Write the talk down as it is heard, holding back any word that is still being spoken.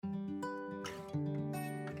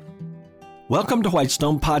Welcome to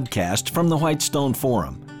Whitestone Podcast from the Whitestone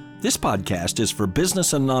Forum. This podcast is for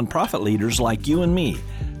business and nonprofit leaders like you and me,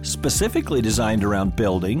 specifically designed around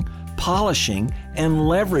building, polishing, and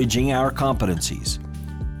leveraging our competencies.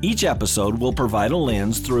 Each episode will provide a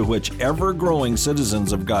lens through which ever-growing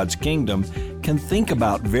citizens of God's kingdom can think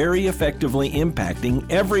about very effectively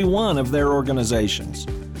impacting every one of their organizations.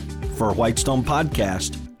 For Whitestone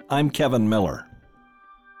Podcast, I'm Kevin Miller.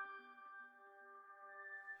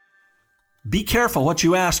 Be careful what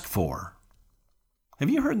you ask for. Have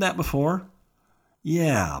you heard that before?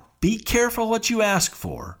 Yeah, be careful what you ask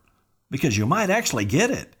for, because you might actually get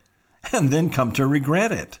it and then come to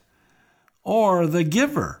regret it. Or the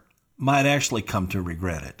giver might actually come to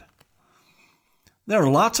regret it. There are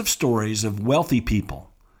lots of stories of wealthy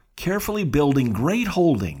people carefully building great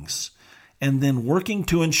holdings and then working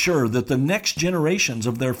to ensure that the next generations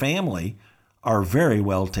of their family are very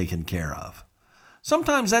well taken care of.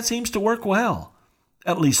 Sometimes that seems to work well,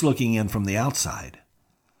 at least looking in from the outside.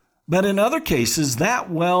 But in other cases, that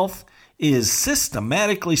wealth is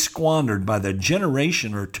systematically squandered by the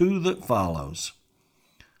generation or two that follows,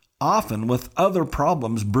 often with other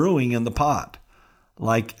problems brewing in the pot,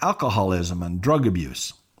 like alcoholism and drug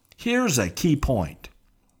abuse. Here's a key point.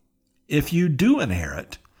 If you do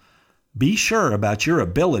inherit, be sure about your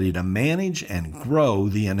ability to manage and grow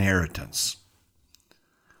the inheritance.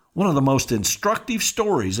 One of the most instructive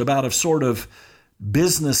stories about a sort of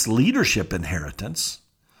business leadership inheritance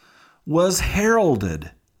was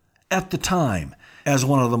heralded at the time as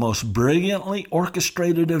one of the most brilliantly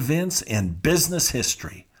orchestrated events in business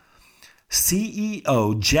history.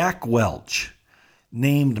 CEO Jack Welch,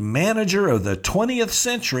 named Manager of the 20th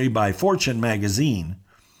Century by Fortune magazine,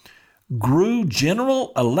 grew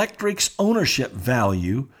General Electric's ownership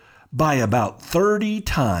value by about 30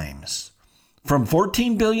 times. From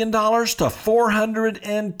 $14 billion to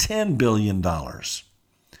 $410 billion.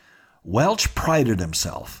 Welch prided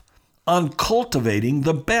himself on cultivating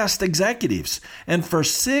the best executives, and for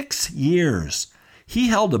 6 years, he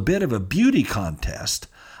held a bit of a beauty contest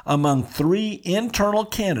among 3 internal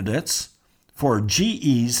candidates for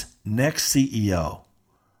GE's next CEO.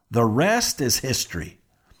 The rest is history.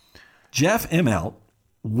 Jeff Immelt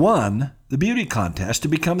won the beauty contest to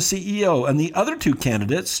become CEO, and the other 2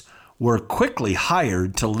 candidates were quickly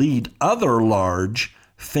hired to lead other large,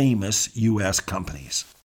 famous U.S. companies.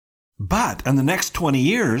 But in the next 20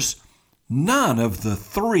 years, none of the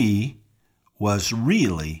 3 was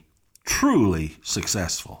really, truly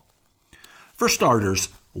successful. For starters,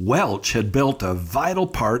 Welch had built a vital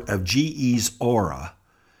part of GE's aura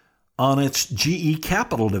on its GE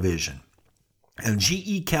Capital division, and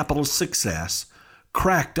GE Capital's success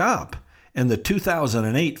cracked up in the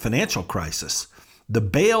 2008 financial crisis. The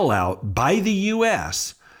bailout by the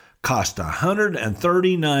U.S. cost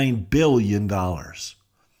 $139 billion.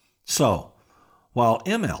 So, while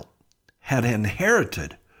Immelt had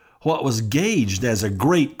inherited what was gauged as a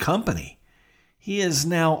great company, he is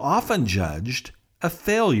now often judged a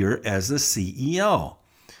failure as a CEO.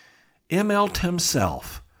 Immelt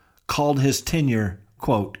himself called his tenure,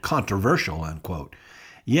 quote, controversial, unquote.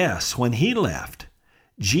 Yes, when he left,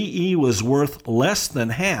 GE was worth less than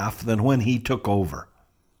half than when he took over.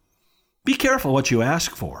 Be careful what you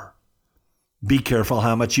ask for. Be careful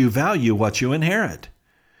how much you value what you inherit.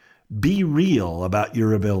 Be real about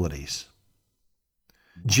your abilities.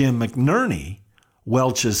 Jim McNerney,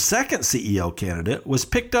 Welch's second CEO candidate, was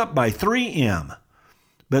picked up by 3M,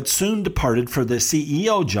 but soon departed for the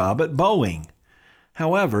CEO job at Boeing.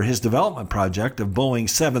 However, his development project of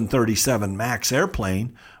Boeing's 737 MAX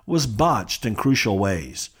airplane was botched in crucial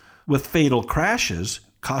ways, with fatal crashes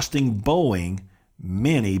costing Boeing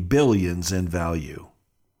many billions in value.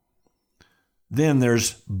 Then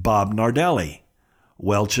there's Bob Nardelli,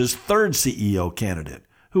 Welch's third CEO candidate,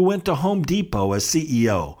 who went to Home Depot as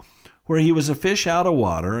CEO, where he was a fish out of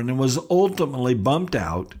water and was ultimately bumped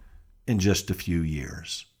out in just a few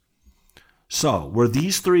years. So, were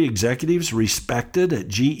these 3 executives respected at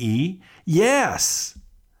GE? Yes!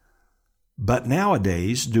 But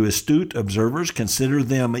nowadays, do astute observers consider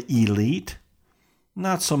them elite?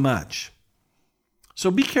 Not so much. So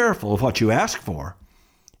be careful of what you ask for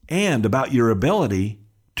and about your ability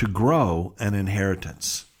to grow an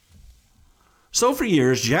inheritance. So for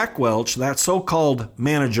years, Jack Welch, that so-called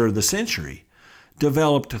manager of the century,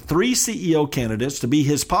 developed 3 CEO candidates to be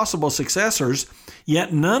his possible successors,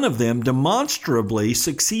 yet none of them demonstrably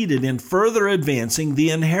succeeded in further advancing the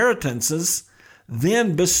inheritances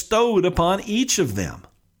then bestowed upon each of them.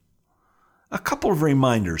 A couple of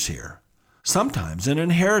reminders here. Sometimes an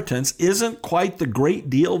inheritance isn't quite the great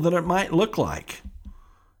deal that it might look like.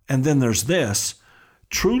 And then there's this: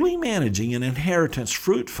 Truly managing an inheritance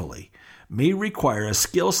fruitfully may require a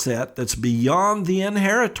skill set that's beyond the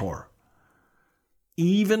inheritor,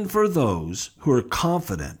 even for those who are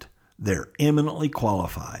confident they're eminently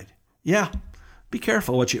qualified. Yeah, be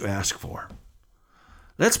careful what you ask for.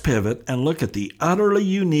 Let's pivot and look at the utterly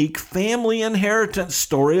unique family inheritance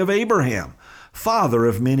story of Abraham, father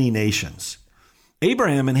of many nations.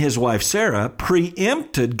 Abraham and his wife Sarah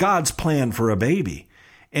preempted God's plan for a baby,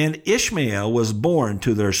 and Ishmael was born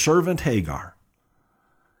to their servant Hagar.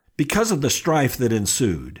 Because of the strife that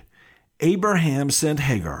ensued, Abraham sent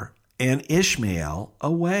Hagar and Ishmael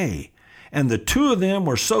away, and the two of them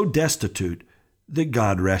were so destitute that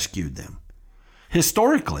God rescued them.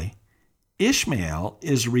 Historically, Ishmael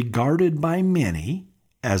is regarded by many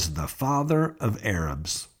as the father of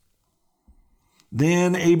Arabs.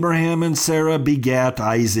 Then Abraham and Sarah begat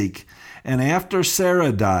Isaac, and after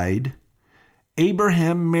Sarah died,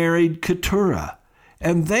 Abraham married Keturah,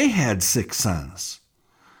 and they had 6 sons.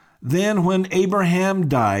 Then when Abraham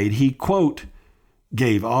died, he, quote,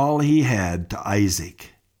 gave all he had to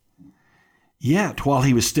Isaac. Yet while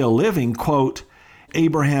he was still living, quote,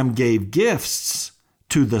 Abraham gave gifts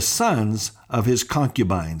to the sons of his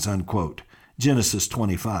concubines, unquote. Genesis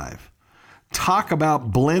 25. Talk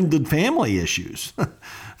about blended family issues.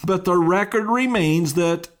 But the record remains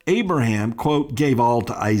that Abraham, quote, gave all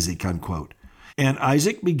to Isaac, unquote. And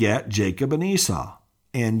Isaac begat Jacob and Esau.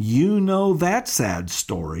 And you know that sad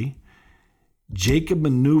story. Jacob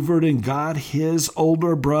maneuvered and got his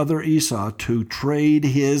older brother Esau to trade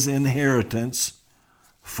his inheritance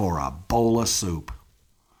for a bowl of soup.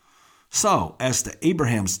 So, as to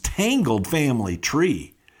Abraham's tangled family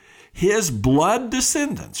tree, his blood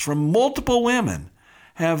descendants from multiple women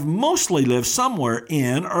have mostly lived somewhere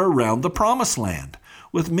in or around the Promised Land,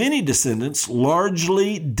 with many descendants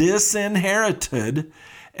largely disinherited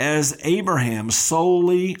as Abraham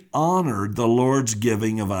solely honored the Lord's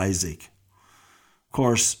giving of Isaac. Of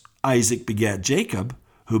course, Isaac begat Jacob,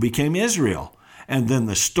 who became Israel, and then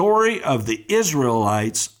the story of the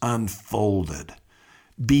Israelites unfolded.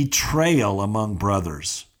 Betrayal among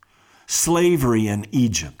brothers, slavery in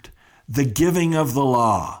Egypt, the giving of the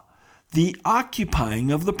law, the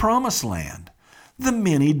occupying of the Promised Land, the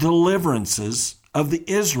many deliverances of the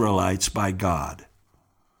Israelites by God.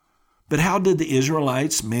 But how did the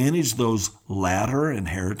Israelites manage those latter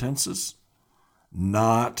inheritances?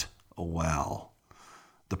 Not well.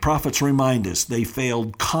 The prophets remind us they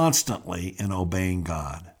failed constantly in obeying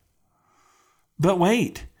God. But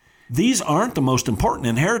wait, these aren't the most important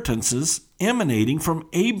inheritances emanating from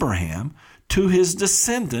Abraham to his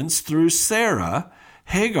descendants through Sarah,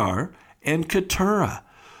 Hagar, and Keturah.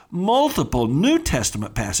 Multiple New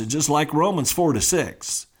Testament passages like Romans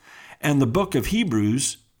 4-6 and the book of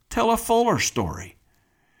Hebrews tell a fuller story.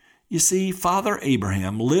 You see, Father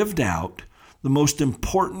Abraham lived out the most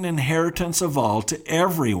important inheritance of all to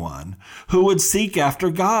everyone who would seek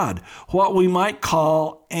after God, what we might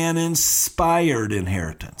call an inspired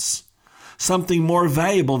inheritance, something more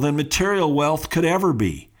valuable than material wealth could ever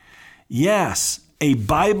be. Yes, a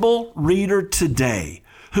Bible reader today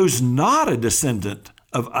who's not a descendant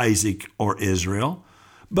of Isaac or Israel,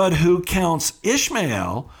 but who counts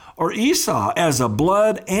Ishmael or Esau as a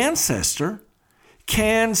blood ancestor,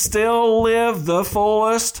 can still live the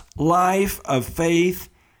fullest life of faith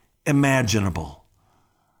imaginable.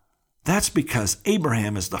 That's because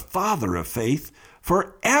Abraham is the father of faith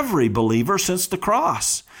for every believer since the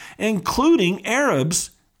cross, including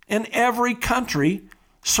Arabs in every country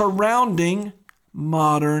surrounding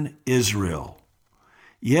modern Israel.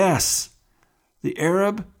 Yes, the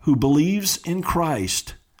Arab who believes in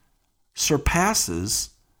Christ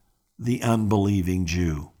surpasses the unbelieving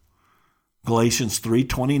Jew. Galatians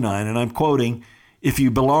 3:29, and I'm quoting, if you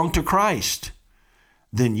belong to Christ,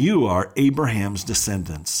 then you are Abraham's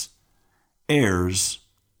descendants, heirs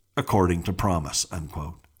according to promise,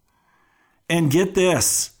 unquote. And get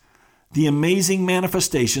this, the amazing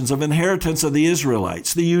manifestations of inheritance of the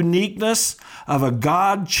Israelites, the uniqueness of a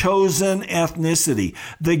God-chosen ethnicity,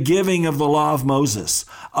 the giving of the law of Moses,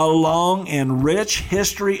 a long and rich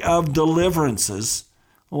history of deliverances,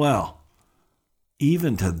 well,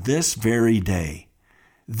 even to this very day,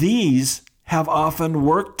 these have often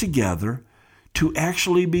worked together to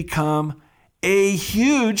actually become a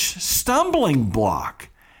huge stumbling block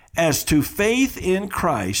as to faith in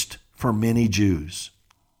Christ for many Jews.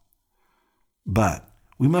 But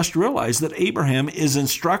we must realize that Abraham is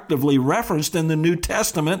instructively referenced in the New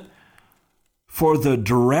Testament for the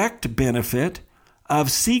direct benefit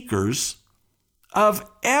of seekers of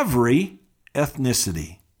every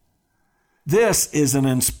ethnicity. This is an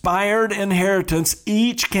inspired inheritance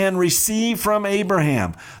each can receive from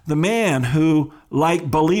Abraham, the man who, like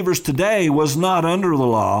believers today, was not under the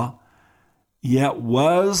law, yet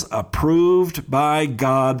was approved by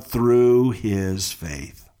God through his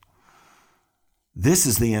faith. This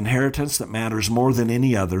is the inheritance that matters more than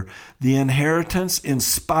any other, the inheritance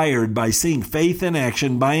inspired by seeing faith in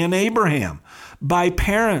action by an Abraham, by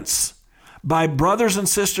parents, by brothers and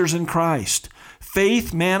sisters in Christ.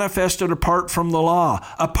 Faith manifested apart from the law,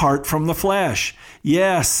 apart from the flesh.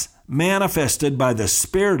 Yes, manifested by the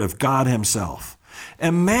Spirit of God himself.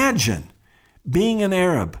 Imagine being an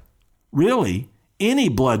Arab, really any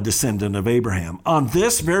blood descendant of Abraham, on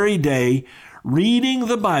this very day, reading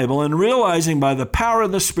the Bible and realizing by the power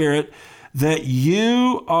of the Spirit that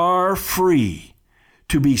you are free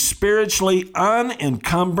to be spiritually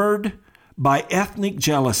unencumbered by ethnic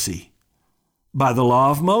jealousy, by the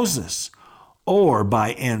law of Moses, or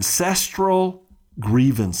by ancestral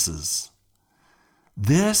grievances.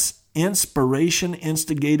 This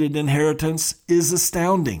inspiration-instigated inheritance is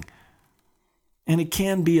astounding, and it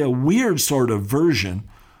can be a weird sort of version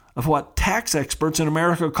of what tax experts in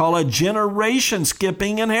America call a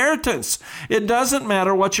generation-skipping inheritance. It doesn't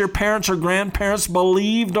matter what your parents or grandparents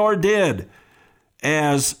believed or did.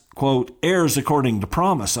 As, quote, heirs according to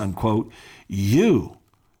promise, unquote, you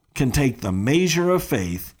can take the measure of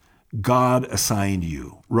faith God assigned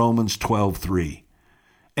you. Romans 12:3.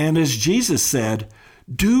 And as Jesus said,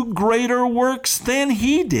 do greater works than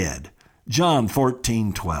he did. John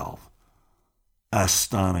 14:12.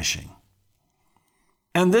 Astonishing.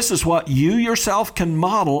 And this is what you yourself can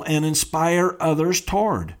model and inspire others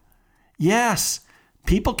toward. Yes,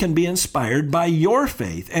 people can be inspired by your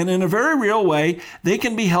faith, and in a very real way, they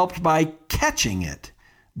can be helped by catching it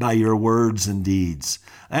by your words and deeds.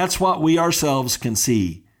 That's what we ourselves can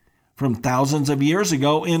see from thousands of years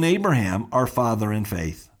ago in Abraham, our father in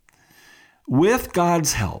faith. With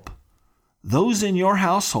God's help, those in your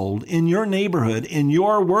household, in your neighborhood, in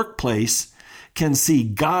your workplace can see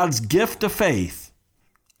God's gift of faith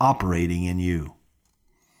operating in you.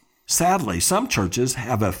 Sadly, some churches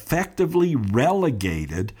have effectively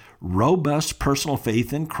relegated robust personal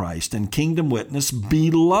faith in Christ and kingdom witness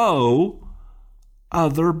below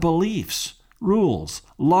other beliefs, rules,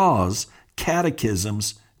 laws,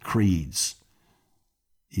 catechisms, creeds.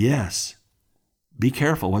 Yes, be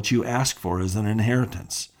careful what you ask for as an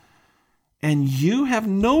inheritance. And you have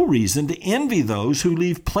no reason to envy those who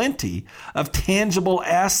leave plenty of tangible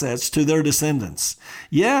assets to their descendants.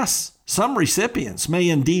 Yes, some recipients may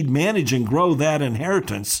indeed manage and grow that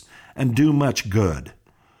inheritance and do much good.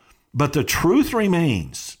 But the truth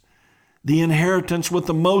remains, the inheritance with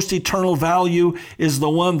the most eternal value is the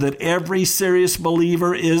one that every serious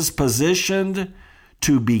believer is positioned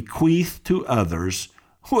to bequeath to others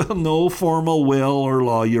with no formal will or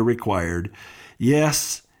lawyer required.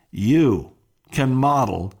 Yes, you can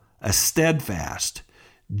model a steadfast,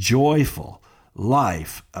 joyful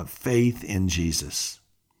life of faith in Jesus.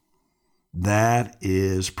 That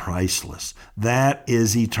is priceless. That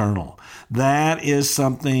is eternal. That is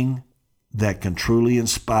something that can truly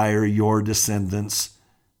inspire your descendants,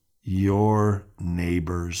 your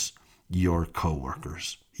neighbors, your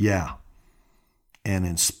coworkers. Yeah, an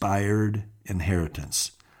inspired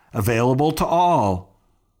inheritance available to all,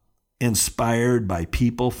 inspired by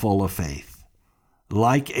people full of faith,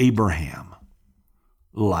 like Abraham,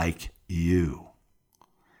 like you.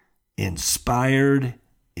 Inspired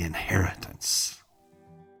inheritance.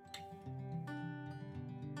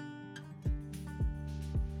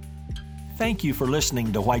 Thank you for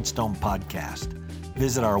listening to Whitestone Podcast.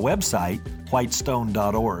 Visit our website,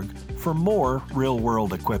 whitestone.org, for more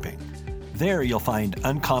real-world equipping. There you'll find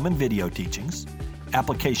uncommon video teachings,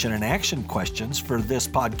 application and action questions for this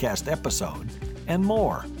podcast episode, and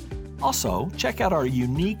more. Also, check out our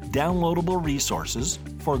unique downloadable resources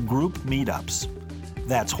for group meetups.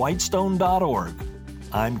 That's whitestone.org.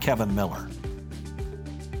 I'm Kevin Miller.